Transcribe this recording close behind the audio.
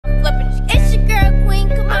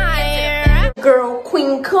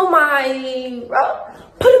queenkhamyra.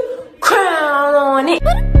 Put a crown on it.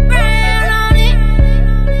 Put a crown on it.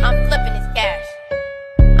 I'm flipping this cash.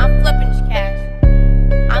 I'm flipping this cash.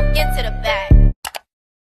 I'm getting to the bag.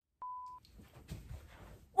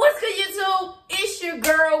 What's good, YouTube? It's your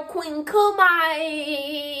girl, queenkhamyra.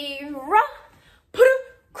 Put a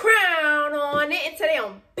crown on it. And today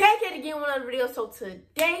I'm back at it again with another video. So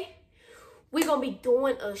today we're gonna be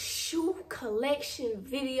doing a shoe collection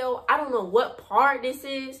video. I don't know what part this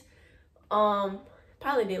is.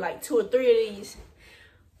 Probably did like 2 or 3 of these.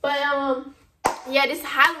 But yeah, this is a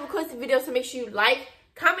highly requested video, so make sure you like,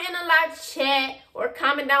 comment in the live chat, or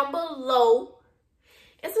comment down below.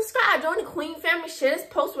 And subscribe, join the Queen family, share this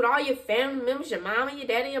post with all your family members, your mama, your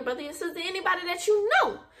daddy, your brother, your sister, anybody that you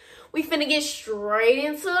know. We finna get straight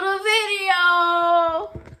into the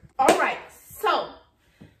video. Alright, so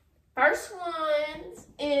first one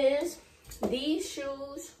is these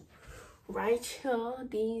shoes right here.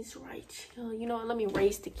 These right here. You know what? Let me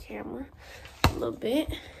raise the camera a little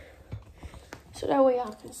bit so that way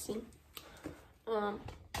y'all can see.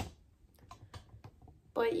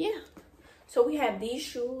 But yeah. So we have these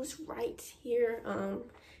shoes right here.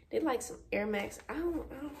 They're like some Air Max. I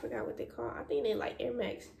don't forget what they call. I think they like Air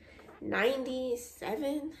Max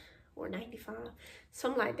 97 or 95,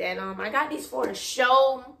 something like that. I got these for a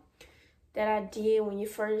show that I did when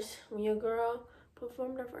your girl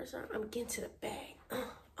performed her first time. I'm getting to the bag.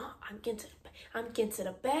 I'm getting to the bag. I'm getting to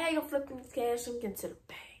the bag. I'm flipping this cash. I'm getting to the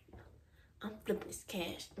bag. I'm flipping this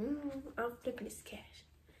cash. I'm flipping this cash.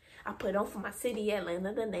 I put on for my city,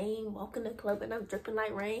 Atlanta, the name. Walk in the club and I'm dripping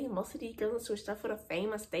like rain. Most of these girls switched up for the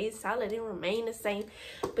fame. I stayed solid and remain the same.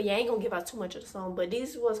 But yeah, I ain't gonna give out too much of the song. But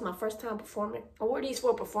this was my first time performing. I wore these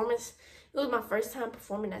for a performance. It was my first time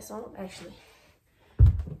performing that song, actually.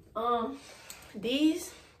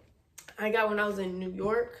 These I got when I was in New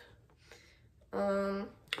York. I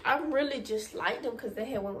really just liked them because they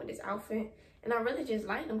had one with this outfit. And I really just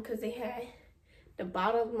liked them because they had the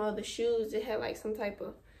bottom of the shoes. It had like some type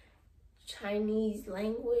of Chinese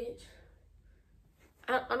language.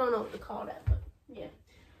 I don't know what to call that, but yeah.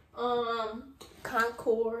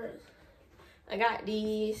 Concord. I got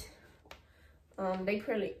these. They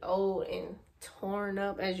pretty old and torn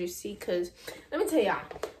up, as you see, because let me tell y'all.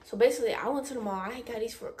 So basically, I went to the mall. I had got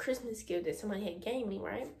these for a Christmas gift that somebody had gave me,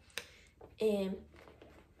 right? And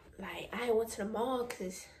like I went to the mall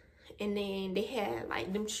and then they had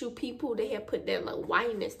like them shoe people. They had put that like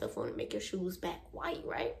white and stuff on to make your shoes back white,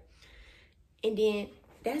 right? And then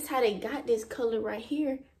that's how they got this color right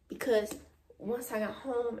here, because once I got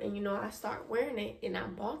home and, you know, I started wearing it and I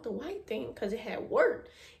bought the white thing because it had worked.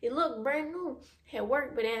 It looked brand new, had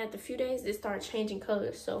worked, but then after a few days, it started changing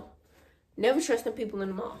colors. So never trust the people in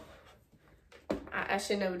the mall. I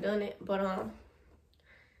should never done it, but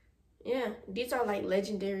yeah, these are like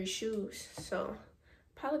legendary shoes. So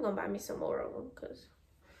probably gonna buy me some more of them because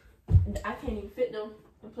I can't even fit them,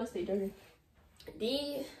 and plus they dirty.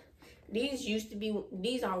 These used to be,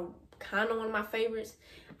 these are kind of one of my favorites.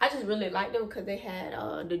 I just really like them because they had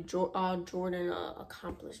the Jordan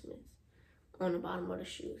accomplishments on the bottom of the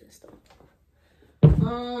shoes and stuff.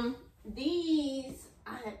 These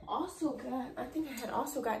I think I had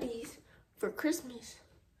also got these for Christmas.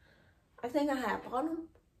 I think I had bought them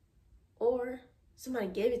or somebody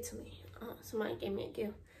gave it to me. Somebody gave me a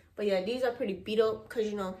gift. But yeah, these are pretty beat up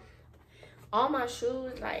because, you know, all my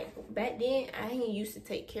shoes, like back then, I ain't used to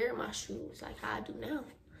take care of my shoes like how I do now.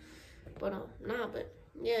 But but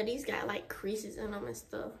yeah, these got like creases in them and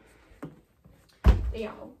stuff. They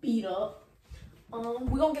all beat up.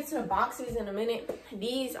 We're gonna get to the boxes in a minute.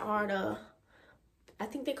 These are the, I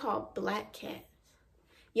think they call black cats.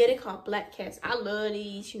 Yeah, they call black cats. I love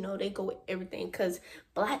these. You know, they go with everything because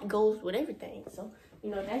black goes with everything. So, you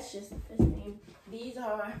know, that's just this thing. These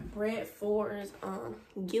are Bread 4s.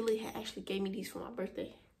 Gilly had actually gave me these for my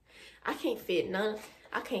birthday. I can't fit none.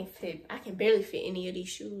 I can barely fit any of these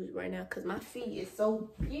shoes right now because my feet is so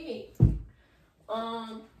big.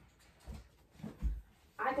 I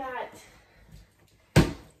got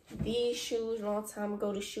these shoes a long time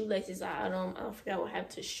ago. The shoelaces, I forgot what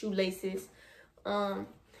happened to shoelaces. But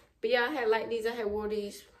yeah, I had like these. I had wore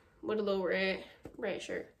these with a little red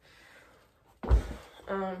shirt.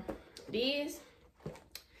 These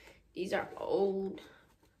are old.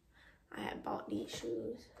 I had bought these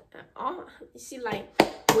shoes. You see, like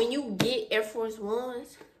when you get Air Force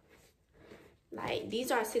Ones, like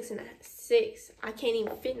these are 6 and 6. I can't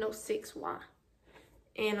even fit no 6Y.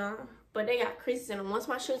 And but they got creases in them. Once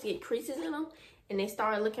my shoes get creases in them and they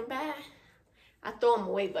start looking bad, I throw them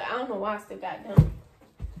away. But I don't know why I still got them.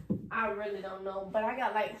 I really don't know. But I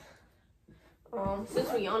got like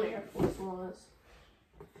since we on Air Force Ones,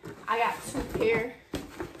 I got 2 pair.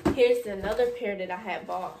 Here's another pair that I had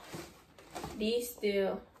bought. These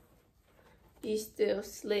still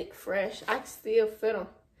slick fresh. I can still fit them.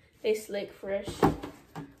 They slick fresh.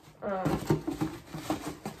 I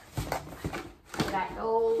got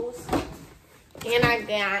those. And I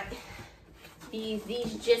got these.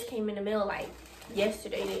 These just came in the mail like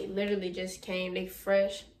yesterday. They literally just came. They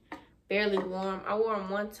fresh, barely warm. I wore them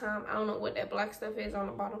one time. I don't know what that black stuff is on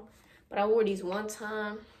the bottom, but I wore these one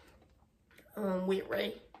time with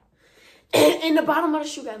Ray. And the bottom of the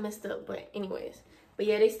shoe got messed up, but anyways. But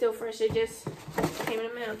yeah, they still fresh. They just came in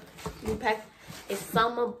the mail. New pack. It's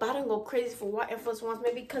summer, but I don't go crazy for white Air Force Ones,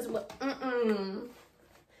 maybe because of what.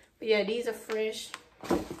 But yeah, these are fresh.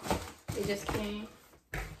 They just came.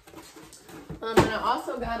 And I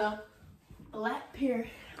also got a black pair.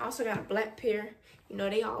 You know,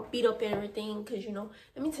 they all beat up and everything, cause you know,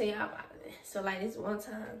 let me tell you about it. So like this one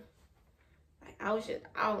time, like I was just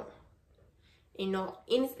out. You know,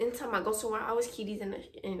 anytime I go somewhere, I always keep these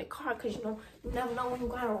in the car, cause you know, you never know when you're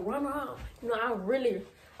gonna run off. You know, I really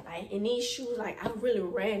like in these shoes, like I really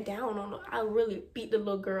ran down on them. I really beat the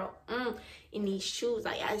little girl in these shoes.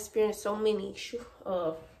 Like I experienced so many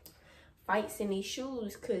fights in these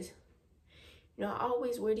shoes, cause you know I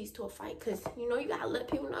always wear these to a fight, cause you know you gotta let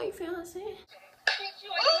people know. You feel what I'm saying?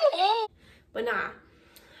 But nah.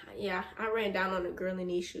 Yeah, I ran down on a girl in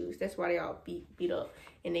these shoes. That's why they all beat up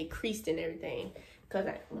and they creased and everything. Cause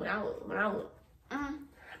when I went, I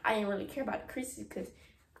didn't really care about the creases, cause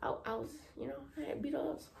I was, you know, I had beat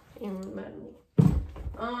ups. It didn't really matter to me.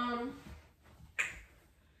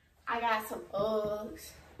 I got some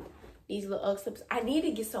Uggs. These little Ugg slips. I need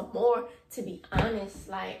to get some more, to be honest.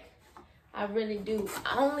 Like, I really do.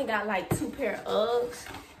 I only got like 2 pair of Uggs,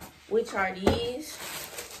 which are these.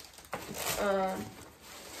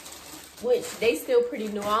 Which they still pretty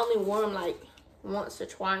new. I only wore them like once or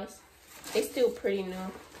twice. They still pretty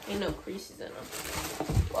new. Ain't no creases in them.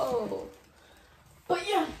 Whoa. But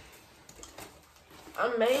yeah, I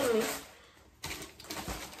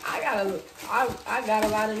got a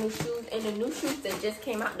lot of new shoes, and the new shoes that just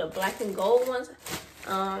came out, the black and gold ones,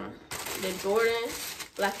 the Jordan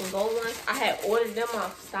black and gold ones. I had ordered them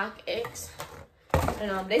off StockX,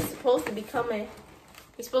 and they supposed to be coming.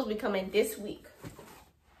 They're supposed to be coming this week.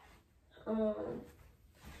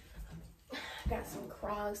 Got some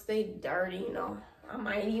Crocs. They dirty, you know. I think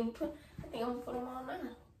I'm gonna put them on now.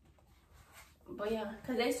 But yeah,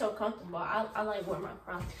 cause they so comfortable. I like wearing my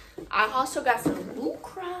Crocs. I also got some blue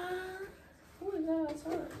Crocs. Who is that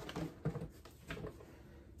outside?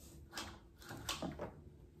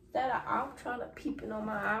 Is that I'm trying to peep in on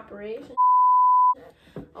my operation?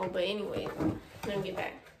 Oh, but anyway, let me get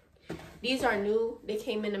back. These are new. They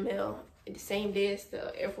came in the mail the same day as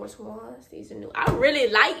the Air Force Ones. These are new. I really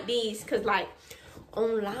like these because, like,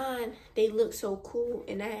 online they look so cool.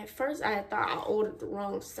 And at first I thought I ordered the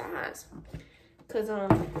wrong size. Cause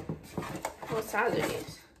what size are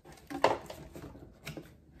these?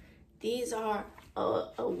 These are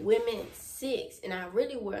a women's 6, and I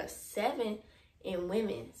really wear a 7 in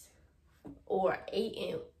women's, or 8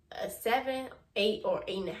 in a 7, 8, or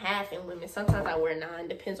 8.5 in women's. Sometimes I wear 9,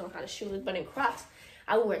 depends on how the shoe is. But in Crocs,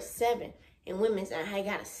 I wear 7 in women's, and I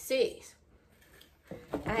got a 6.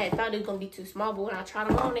 I had thought it was gonna be too small, but when I tried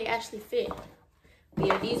them on, they actually fit. But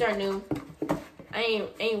yeah, these are new. I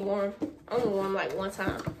ain't worn. I only wore them like one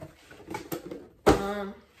time.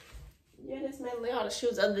 Yeah, that's mainly all the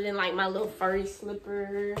shoes, other than like my little furry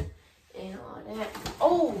slipper and all that.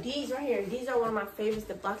 Oh, these right here. These are one of my favorites.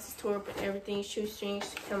 The boxes tore up and everything.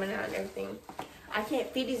 Shoestrings coming out and everything. I can't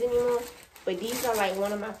fit these anymore, but these are like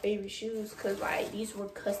one of my favorite shoes, because like these were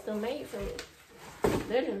custom made for me.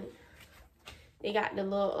 Literally. They got the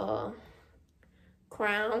little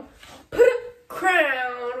crown.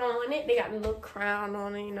 Crown on it. They got the little crown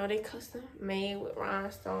on it. You know, they custom made with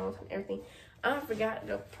rhinestones and everything. I forgot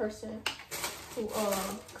the person who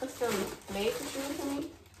custom made the shoes for me.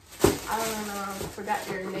 I don't forgot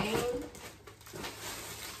their name.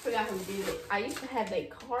 Forgot who did it. I used to have their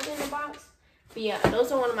card in the box. But yeah,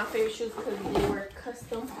 those are one of my favorite shoes because they were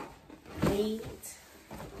custom made.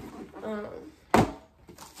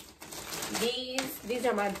 These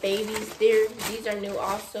are my babies. These are new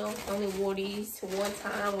also. I only wore these one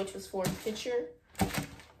time, which was for a picture.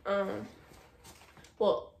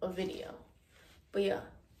 Well, a video. But yeah,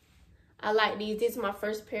 I like these. These are my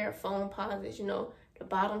first pair of foam posits. You know, the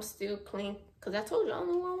bottom's still clean, because I told you I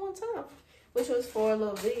only wore one time, which was for a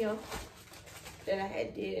little video that I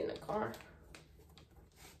had did in the car.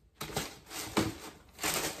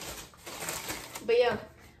 But yeah,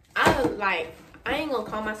 I ain't gonna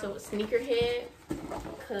call myself a sneakerhead,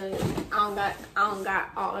 cause I don't got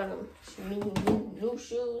all of them new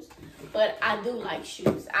shoes, but I do like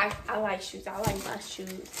shoes. I like shoes. I like my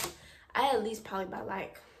shoes. I at least probably buy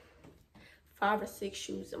like 5 or 6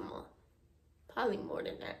 shoes a month, probably more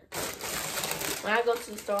than that. When I go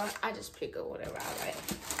to the store, I just pick up whatever I like.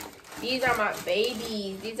 These are my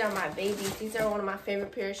babies. These are my babies. These are one of my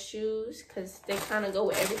favorite pair of shoes because they kind of go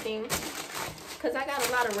with everything. Because I got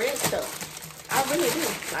a lot of red stuff. I really do.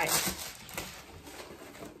 Like,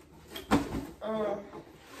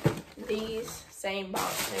 these, same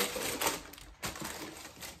box, same thing.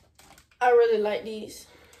 I really like these.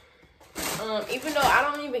 Even though I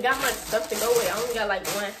don't even got much stuff to go with. I only got like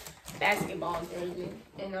 1 basketball jersey.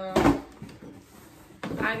 And,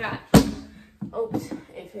 I got, oops,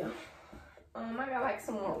 it fell. I got like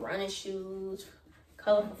some more running shoes,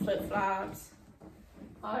 colorful flip-flops,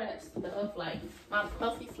 all that stuff. Like my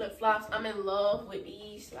puffy flip-flops, I'm in love with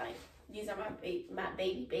these. Like these are my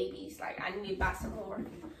baby babies. Like I need to buy some more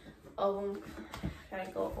of them.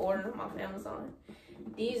 Gotta go order them off Amazon.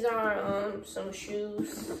 These are some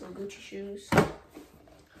shoes, some Gucci shoes.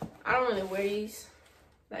 I don't really wear these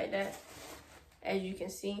like that, as you can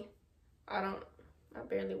see. I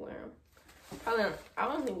barely wear them. I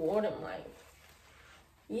only wore them like,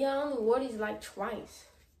 yeah, I only wore these like twice.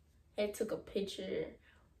 I took a picture,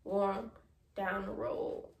 wore them down the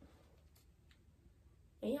road.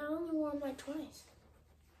 And yeah, I only wore them like twice.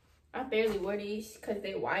 I barely wear these because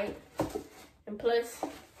they're white. And plus,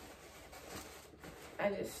 I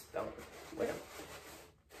just don't wear them.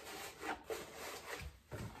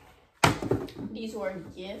 These were a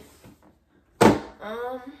gift.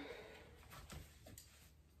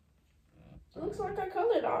 Looks like I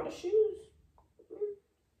colored all the shoes.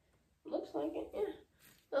 Looks like it, yeah.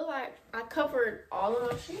 Looks like I covered all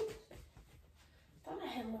of my shoes. Thought I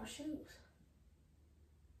had more shoes.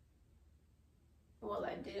 Well,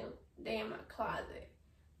 I do. They in my closet.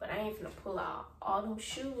 But I ain't finna pull out all them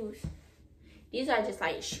shoes. These are just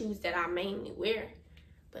like shoes that I mainly wear.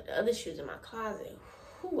 But the other shoes in my closet,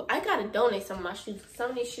 whew, I gotta donate some of my shoes.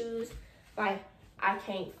 Some of these shoes, like, I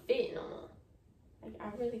can't fit no more. Like,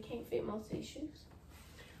 I really can't fit most of these shoes.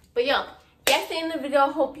 But yeah, that's the end of the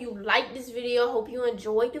video. Hope you liked this video. Hope you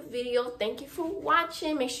enjoyed the video. Thank you for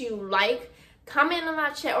watching. Make sure you like, comment in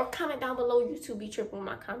my chat, or comment down below. YouTube be tripping with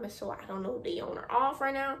my comments, so I don't know if they on or off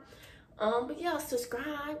right now. But yeah,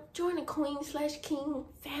 subscribe, join the Queen/King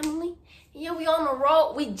family. Yeah, we on the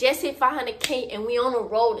road. We just hit 500K, and we on the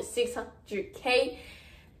road to 600K.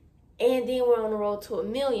 And then we're on the road to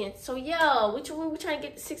 1 million. So yeah, we trying to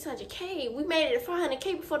get to 600K. We made it to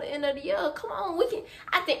 500K before the end of the year. Come on, we can.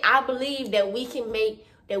 I believe that we can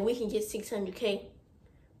get 600K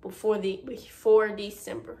before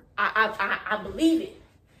December. I believe it.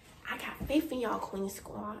 I got faith in y'all, Queen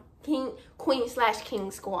Squad, Queen/King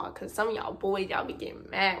Squad. Cause some of y'all boys, y'all be getting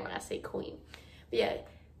mad when I say Queen. But yeah,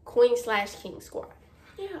 Queen/King Squad.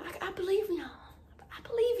 Yeah, I believe in y'all. I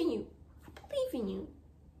believe in you. I believe in you.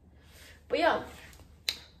 But yeah,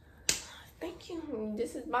 thank you.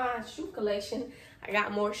 This is my shoe collection. I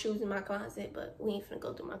got more shoes in my closet, but we ain't finna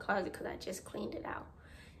go through my closet because I just cleaned it out.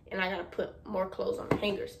 And I gotta put more clothes on the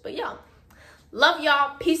hangers. But yeah, love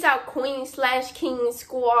y'all. Peace out, Queen/King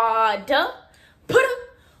Squad. Put a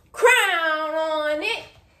crown on it.